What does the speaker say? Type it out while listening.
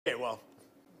Okay, well,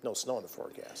 no snow in the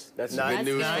forecast. That's good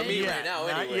news for me right now,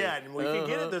 not anyway. yet, and we can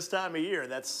get it this time of year.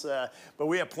 But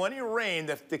we have plenty of rain.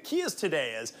 The key is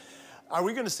today is, are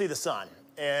we going to see the sun?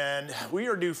 And we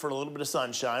are due for a little bit of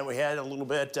sunshine. We had a little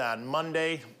bit on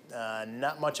Monday,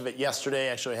 not much of it yesterday.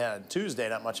 Actually, we had on Tuesday,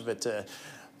 not much of it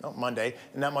Monday,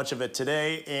 not much of it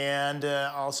today, and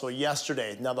also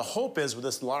yesterday. Now the hope is with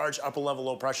this large upper level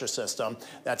low pressure system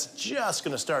that's just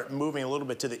going to start moving a little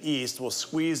bit to the east, we'll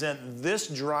squeeze in this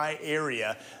dry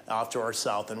area off to our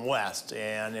south and west.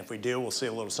 And if we do, we'll see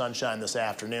a little sunshine this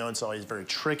afternoon. It's always very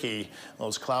tricky,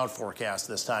 those cloud forecasts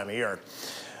this time of year.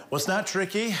 What's not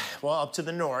tricky? Well, up to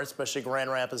the north, especially Grand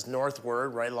Rapids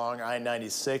northward, right along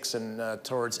I-96 and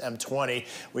towards M20,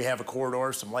 we have a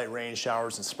corridor, some light rain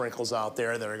showers and sprinkles out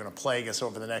there that are going to plague us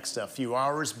over the next few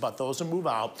hours, but those will move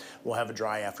out. We'll have a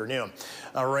dry afternoon.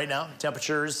 Right now,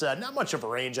 temperatures, not much of a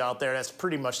range out there. That's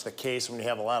pretty much the case when you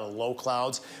have a lot of low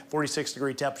clouds.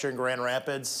 46-degree temperature in Grand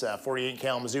Rapids, 48 in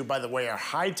Kalamazoo. By the way, our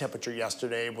high temperature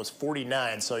yesterday was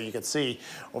 49, so you can see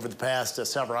over the past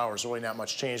several hours, really not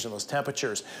much change in those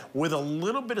temperatures. With a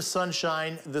little bit of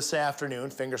sunshine this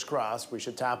afternoon, fingers crossed, we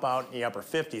should top out in the upper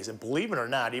 50s. And believe it or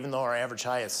not, even though our average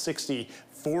high is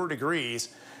 64 degrees,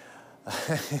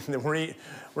 we're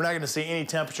not going to see any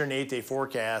temperature in the 8-day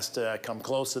forecast come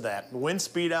close to that. Wind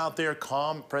speed out there,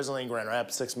 calm, presently in Grand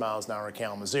Rapids, 6 miles an hour in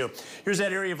Kalamazoo. Here's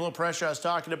that area of low pressure I was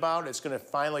talking about. It's going to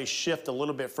finally shift a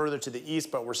little bit further to the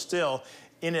east, but we're still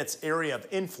in its area of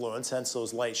influence, hence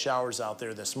those light showers out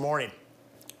there this morning.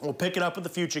 We'll pick it up with the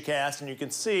Futurecast, and you can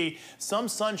see some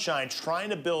sunshine trying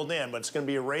to build in, but it's going to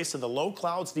be a race of the low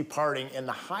clouds departing and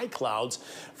the high clouds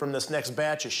from this next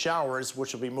batch of showers,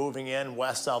 which will be moving in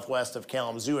west-southwest of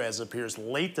Kalamazoo as it appears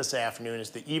late this afternoon as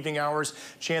the evening hours.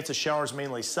 Chance of showers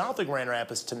mainly south of Grand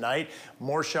Rapids tonight.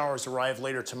 More showers arrive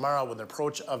later tomorrow with an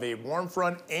approach of a warm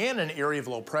front and an area of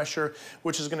low pressure,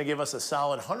 which is going to give us a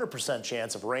solid 100%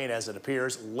 chance of rain as it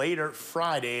appears later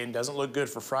Friday, and doesn't look good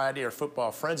for Friday or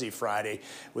football frenzy Friday,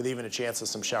 with even a chance of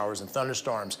some showers and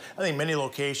thunderstorms. I think many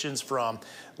locations from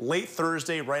late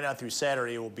Thursday right on through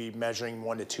Saturday will be measuring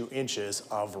 1 to 2 inches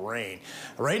of rain.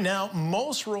 Right now,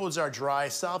 most roads are dry.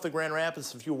 South of Grand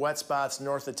Rapids, a few wet spots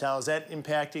north of town. Is that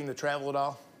impacting the travel at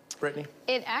all, Brittany?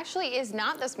 It actually is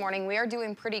not this morning. We are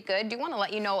doing pretty good. Do want to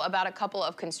let you know about a couple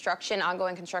of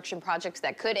ongoing construction projects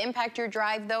that could impact your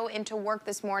drive, though, into work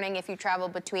this morning if you travel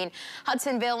between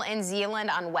Hudsonville and Zeeland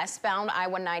on westbound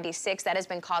I-196. That has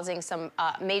been causing some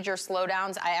major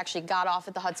slowdowns. I actually got off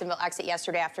at the Hudsonville exit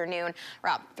yesterday afternoon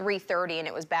around 3:30, and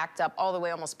it was backed up all the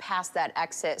way almost past that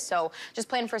exit. So just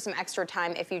plan for some extra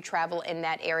time if you travel in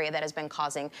that area that has been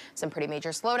causing some pretty major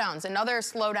slowdowns. Another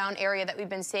slowdown area that we've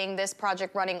been seeing, this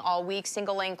project running all week,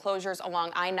 single-lane closures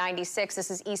along I-96. This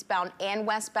is eastbound and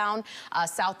westbound,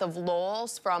 south of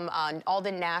Lowell's from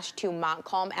Alden Nash to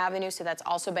Montcalm Avenue. So that's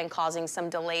also been causing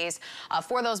some delays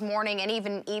for those morning and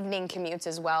even evening commutes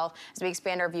as well. As we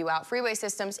expand our view out, freeway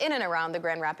systems in and around the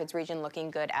Grand Rapids region looking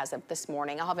good as of this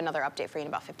morning. I'll have another update for you in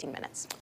about 15 minutes.